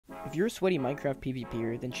If you're a sweaty Minecraft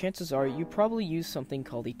PvPer, then chances are you probably used something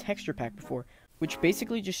called a texture pack before, which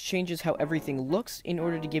basically just changes how everything looks in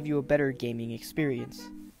order to give you a better gaming experience.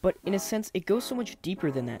 But in a sense, it goes so much deeper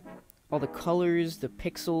than that. All the colors, the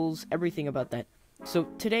pixels, everything about that. So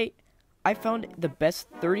today, I found the best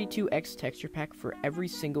 32x texture pack for every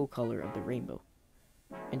single color of the rainbow.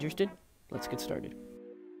 Interested? Let's get started.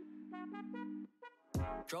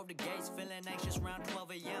 Drove the gates, feeling anxious around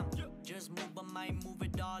 12 a.m. Just move, but might move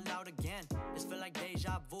it all out again. This feel like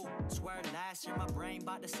deja vu. Swear last year my brain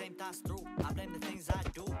bought the same thoughts through. I blame the things I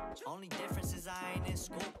do. Only difference is I ain't in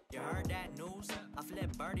school. You heard that news? I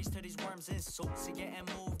flip birdies to these worms in suits. See, getting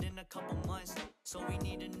moved in a couple months. So we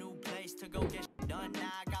need a new place to go get done.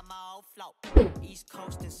 Now I got my old float. East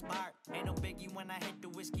Coast inspired. Ain't no biggie when I hit the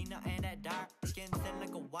whiskey, nothing that dark. Skin thin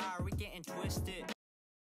like a wire, we getting twisted.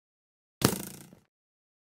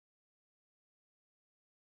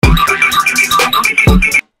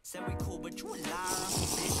 Said we cool, but you a liar on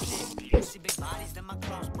some bitch shit. You see big bodies, then my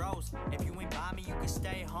close bros. If you ain't by me, you can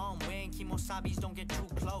stay home. We ain't chemosabis, don't get too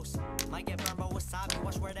close. Might get burned by wasabi,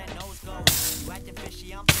 watch where that nose goes. You acting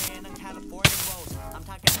fishy, I'm playing on California roads. I'm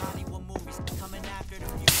talking Hollywood movies, coming after the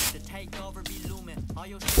future. The takeover be looming. All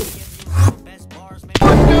your shit get music, the best bars, maybe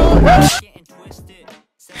getting twisted.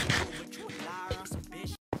 Said we cool, but you a liar on some bitch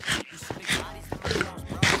shit. You see big bodies, then my close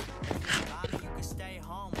bros. If you ain't by me, you can stay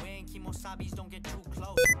home. We ain't chemosabis, don't get too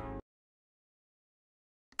close.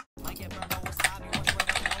 Might get burned by wasabi, watch where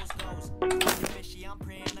that nose goes. Acting fishy, I'm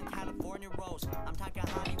praying on California roads. I'm talking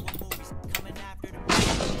Hollywood movies, coming after the movie.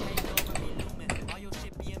 Takeover be looming. All your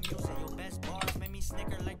shit be amusing. Your best bars made me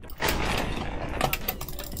snicker like the I got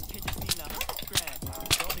millions, but this kid just need $100,000.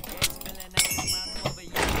 Throw the gates, feeling anxious around 12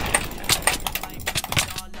 a.m. Might move it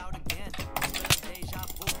all out again. This feel like deja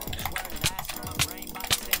vu. Swear last year my brain bought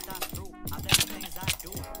the same thoughts through. I done the things I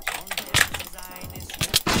do. Only difference is I ain't in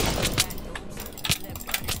school. Bad news. Flip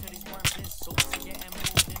birdies to these worms in suits. Getting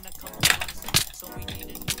moved in a couple months. So we need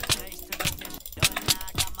a new place to go get done. Now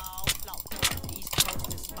I got my old float. East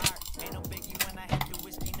Coast inspired. Ain't no biggie when I hit the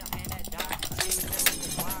whiskey, nothing that dark. Skin like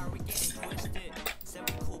a wire, we getting twisted. Said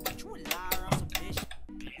we cool, but you a liar on some bitch.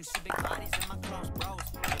 You see big bodies in my close bros.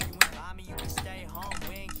 If you ain't by me, you can stay home.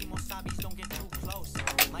 We ain't chemosabis, don't get too close.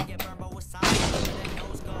 Might get burned by wasabi, where that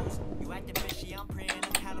nose goes. You acting fishy, I'm praying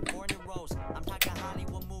on California roads. I'm talking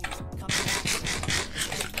Hollywood movies, coming out.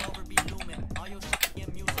 Takeover be looming. All your shit be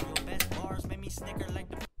amusing. Your best bars made me snicker like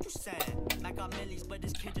the you said. I got millies, but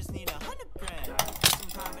this kid just need $100,000. Some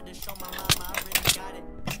private to show my mama I really got it.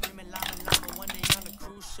 Screaming llama one day on the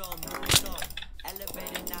cruise show. Moves up,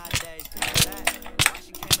 elevated nowadays. Why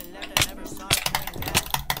she came and left, I never saw her coming back.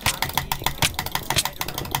 I be needing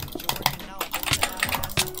catering. You're working out,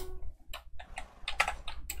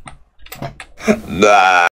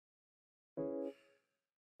 Nah.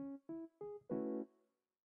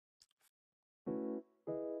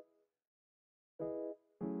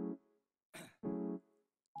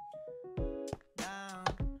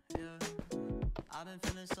 I've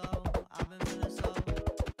been feeling so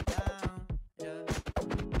down, yeah.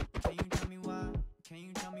 Can you tell me why? Can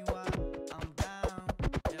you tell me why I'm down,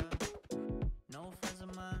 yeah. No friends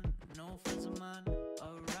of mine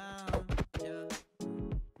around, yeah.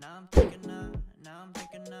 Now I'm thinking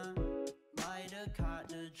might have caught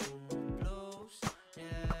the June blues,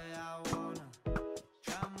 yeah. I wanna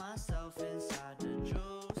drown myself inside the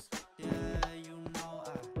juice, yeah. You know I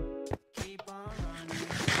keep on running.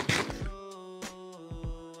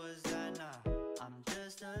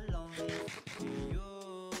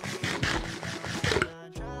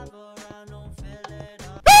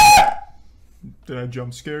 Did I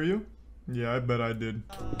jump scare you? Yeah, I bet I did.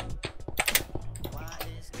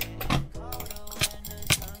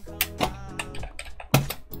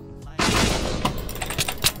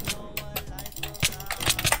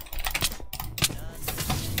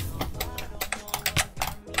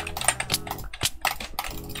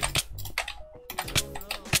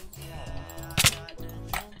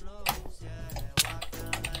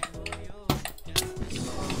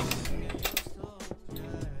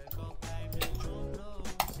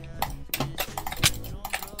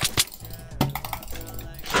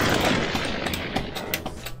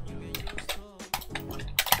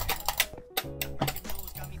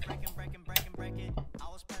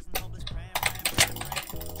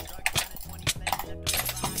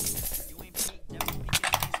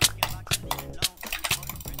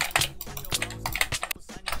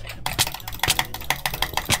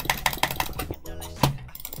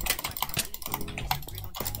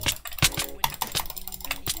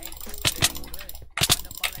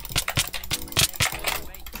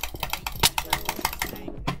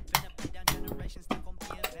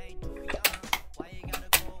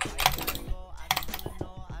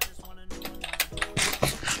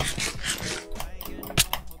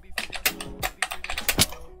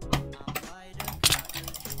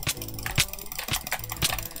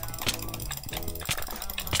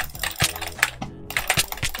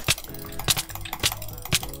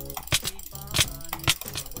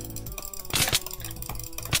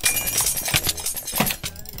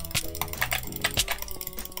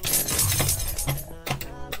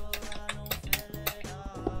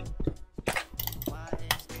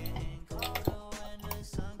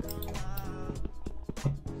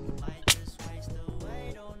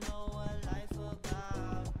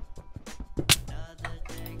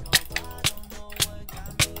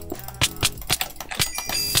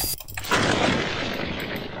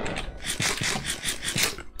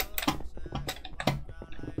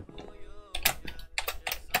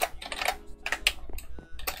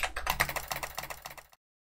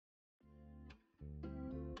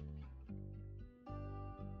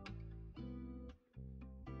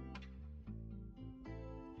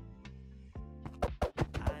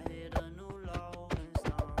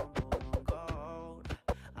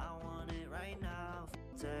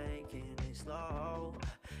 slow.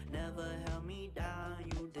 Never held me down,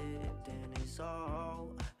 you did, then it's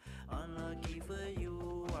all unlucky for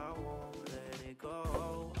you. I won't let it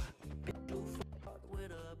go. You fuck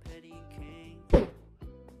with a petty king.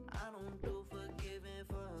 I don't do forgiving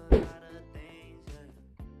for a lot of things.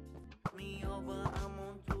 Yeah. Me over, I'm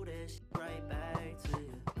on to that shit right back to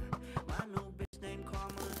you. My new bitch named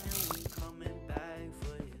Karma, and we coming back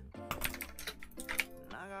for you.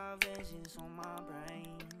 And I got vengeance on my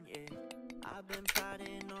brain, yeah. I've been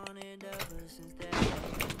plotting on it ever since that day.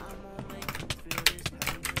 I'm gonna make you feel this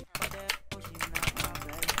pain. Fuck that bullshit, not my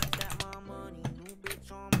bag. That my money, new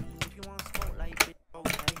bitch on me. If you want smoke like bitch,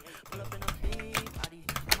 okay. Pull up in a big body,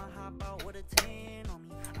 I'ma hop out with a 10 on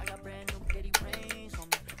me. I got brand new kitty rings on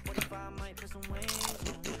me. 45 might put some wings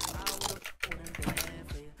on me. I would've been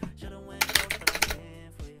for you. Should've went close, but I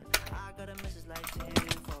been for you. I got a message like 10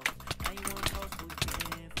 for. Now you want close to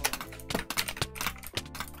again for.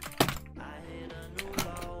 I hit a new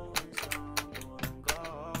low and some wouldn't go.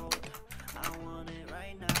 I want it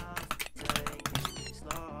right now, take it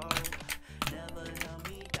slow. Never held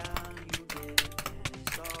me down, you did, and it's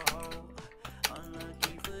so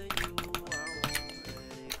unlucky for you. I won't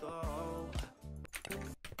let it go.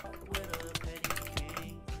 With a petty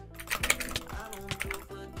king, I don't do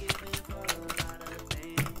forgiving for a lot of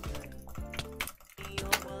things. Yeah. Me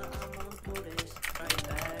over, I'm on to this right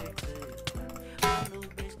back to you. My new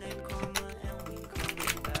bitch named Karma, and we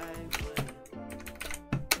coming back for you.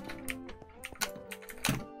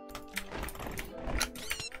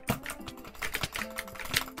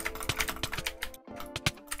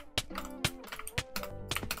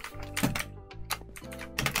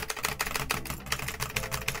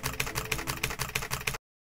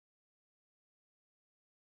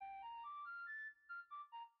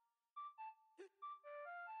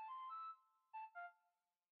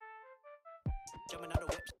 Jumping out of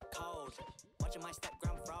whips, cold. Watching my step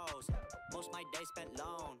ground froze. Most my days spent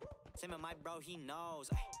alone. Same with my bro, he knows.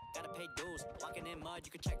 Ay, gotta pay dues. Walking in mud,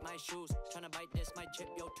 you can check my shoes. Tryna bite this, might chip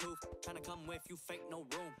your tooth. Tryna come with you, fake no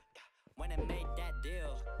room. When I made that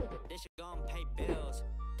deal, this shit gon' pay bills.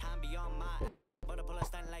 Time beyond my. But I pull a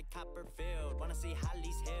stand like Copperfield. Wanna see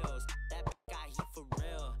Holly's Hills. That guy, he for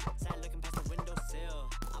real. Sad looking past the windowsill.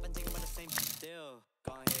 I've been thinking about the same shit still.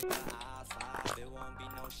 Gon' hit the I-5, it won't be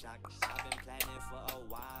no shock. I've been planning for a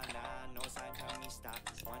while now. No sign tell me stop.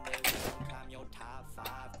 One day we gon' climb your top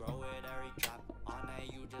 5. Grow it every drop. On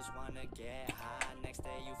that you just wanna get high. Next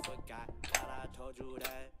day you forgot. Thought I told you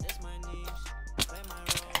that. This my niche. Play my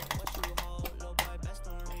role. What you hold, little boy, best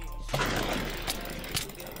on reach. You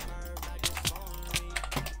get curved, I just phone reach.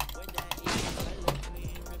 With that ease, fella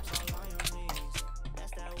clean, rips all on your knees.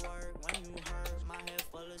 That's that work when you hurt, my head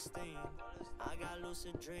full of steam. I got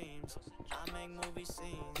lucid dreams, I make movie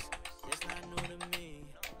scenes. It's not new to me.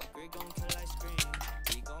 Greek gon' kill ice cream.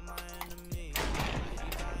 He gon' my enemy. He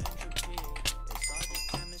got entropy. It's all just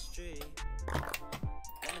chemistry.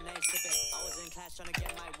 Lemonade sipping. I was in class trying to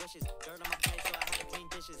get my wishes. Dirt on my plate, so I had to clean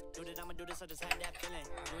dishes. Knew that I'ma do this, I just had that feeling.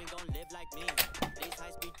 You ain't gon' live like me. These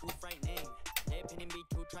heights be too frightening. Their opinion be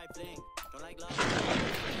too trifling. Don't like love. I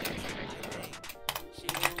think she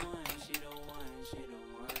the one, she the one, she the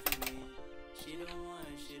one for me. She the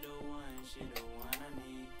one, she the one, she the one I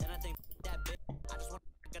need. Then I think that bitch, I just want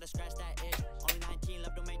gotta scratch that itch. Only 19,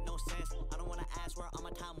 love don't make no sense. I don't wanna ask where all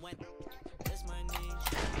my time went. This my niche,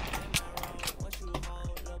 play my role. What you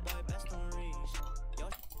hold, little boy, best on reach. Your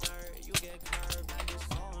dirt, you get curved, I just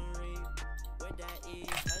on reap. With that ease,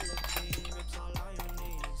 hella clean, rips all on your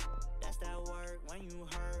knees. That's that work when you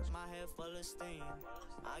hurt, my head full of steam.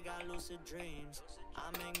 I got lucid dreams, I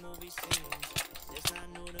make movie scenes. It's not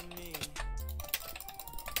new to me.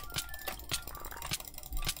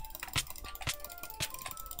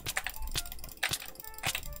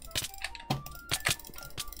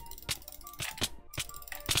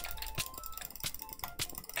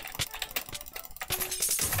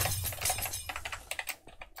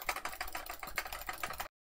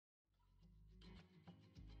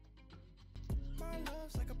 My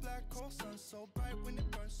love's like a black hole sun, so bright when it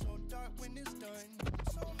burns, so dark when it's done.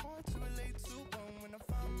 So hard to relate to one when I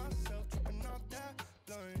find myself tripping off that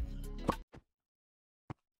blunt.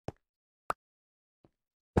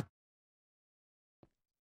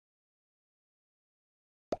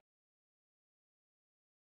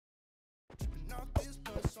 Tripping off this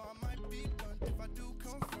blunt, so I might be blunt if I do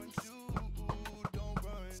confront you. Don't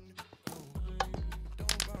run,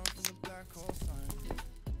 don't run from the black hole sun.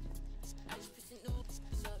 I just pissing up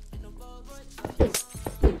in the boat,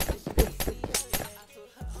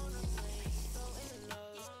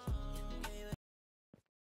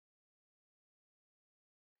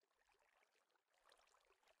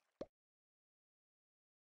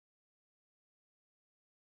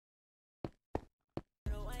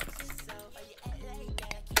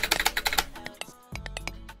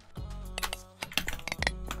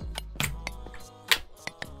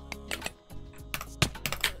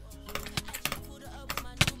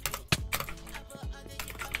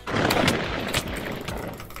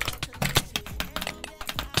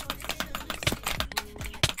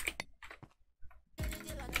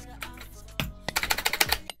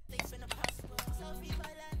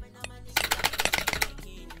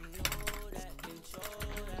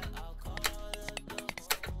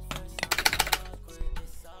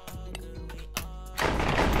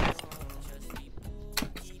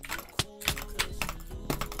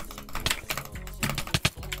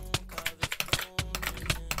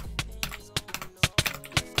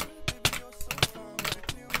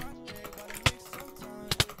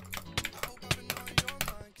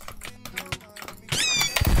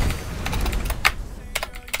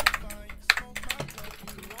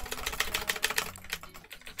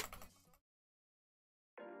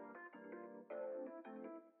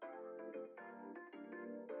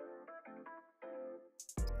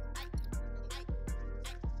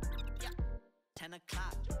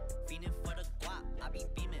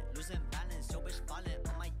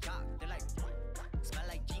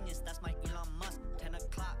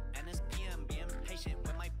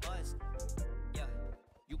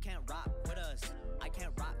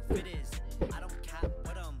 fit is. I don't cap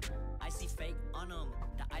with them. I see fake on them.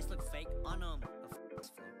 The ice look fake on them.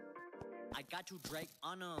 I got you Drake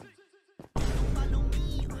on them. Don't follow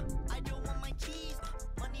me. I don't want my cheese.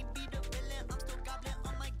 Money be the villain. I'm still gobbling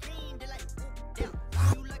on my green. They like, damn,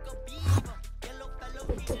 you like a beaver. Yellow fellow,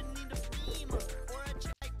 he just need a steamer. Or a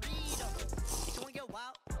chick like Rita. She wanna get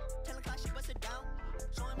wild. 10 o'clock, she bust it down.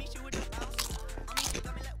 Showing me she with the bounce. On me, she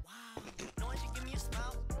got me like, wow. No one should give me a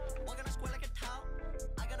smile. Walking on square like a towel.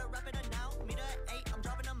 I gotta wrap it up now. Meet her at 8, I'm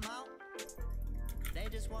dropping them out. They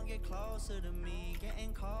just won't get closer to me.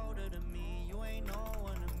 Getting colder to me. You ain't no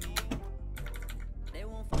one to me. They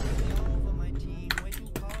won't fuck me over my team. Way too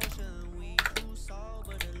kosher and we too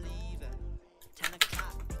sober to leave it. 10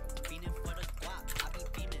 o'clock, feeding for the guap. I be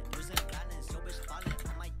beaming, losing balance. Yo bitch falling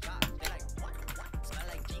on my job. They like, what? Smell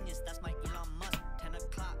like genius, that's my Elon Musk. 10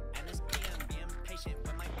 o'clock, and it's PM, being patient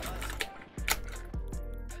with my buzz.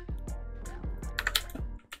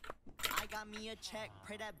 I got me a check,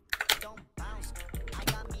 pray that don't bounce. I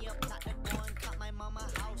got me a plot to go and cut my mama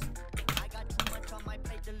house. I got too much on my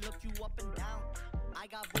plate to look you up and down. I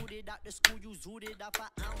got booted out the school, you zooted off an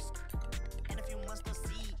ounce. In a few months to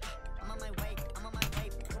see, I'm on my way, putting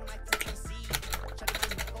my frequency. Try to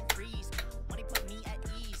get me gon' freeze, money put me at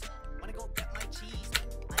ease. Wanna go get my cheese,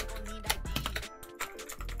 I ain't gon' need ID.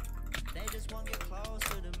 They just won't get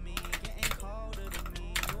closer to me, getting colder to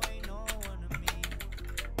me. You ain't no one to me.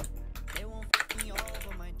 They won't fuck me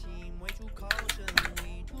over my team, way too kosher and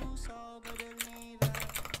we too sober to leave it.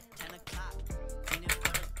 10 o'clock, feeding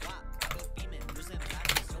for the guap. I be beaming, losing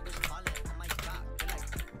balance, so bitch falling on my job. They like,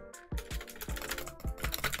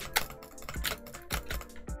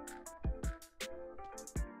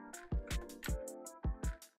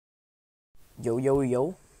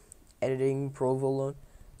 Yo, editing provolone.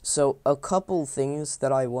 So a couple things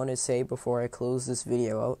that I want to say before I close this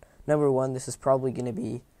video out. Number one, this is probably going to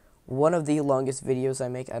be one of the longest videos I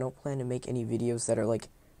make. I don't plan to make any videos that are like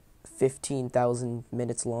 15,000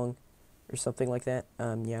 minutes long or something like that.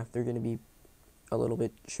 Yeah, they're going to be a little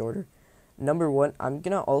bit shorter. Number one, I'm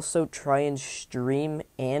going to also try and stream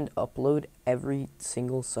and upload every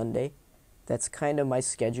single Sunday. That's kind of my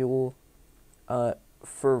schedule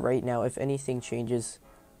for right now. If anything changes,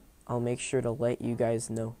 I'll make sure to let you guys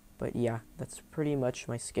know. But yeah, that's pretty much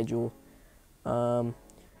my schedule. And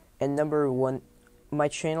number one, my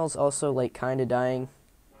channel's also like kind of dying.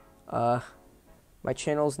 My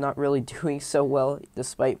channel's not really doing so well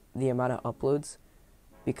despite the amount of uploads,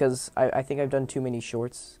 because I think I've done too many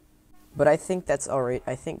shorts. But I think that's alright.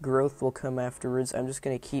 I think growth will come afterwards. I'm just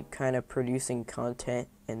going to keep kind of producing content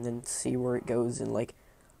and then see where it goes in, like,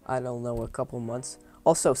 I don't know, a couple months.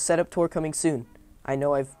 Also, setup tour coming soon. I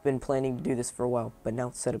know I've been planning to do this for a while, but now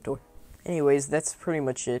setup tour. Anyways, that's pretty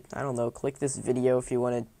much it. I don't know, click this video if you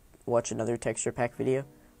want to watch another texture pack video.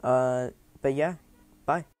 But yeah,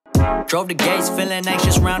 bye. drove the gates, feeling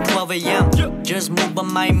anxious around 12 a.m. Just move, but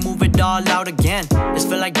might move it all out again. This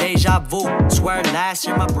feel like deja vu. Swear last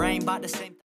year my brain bought the same.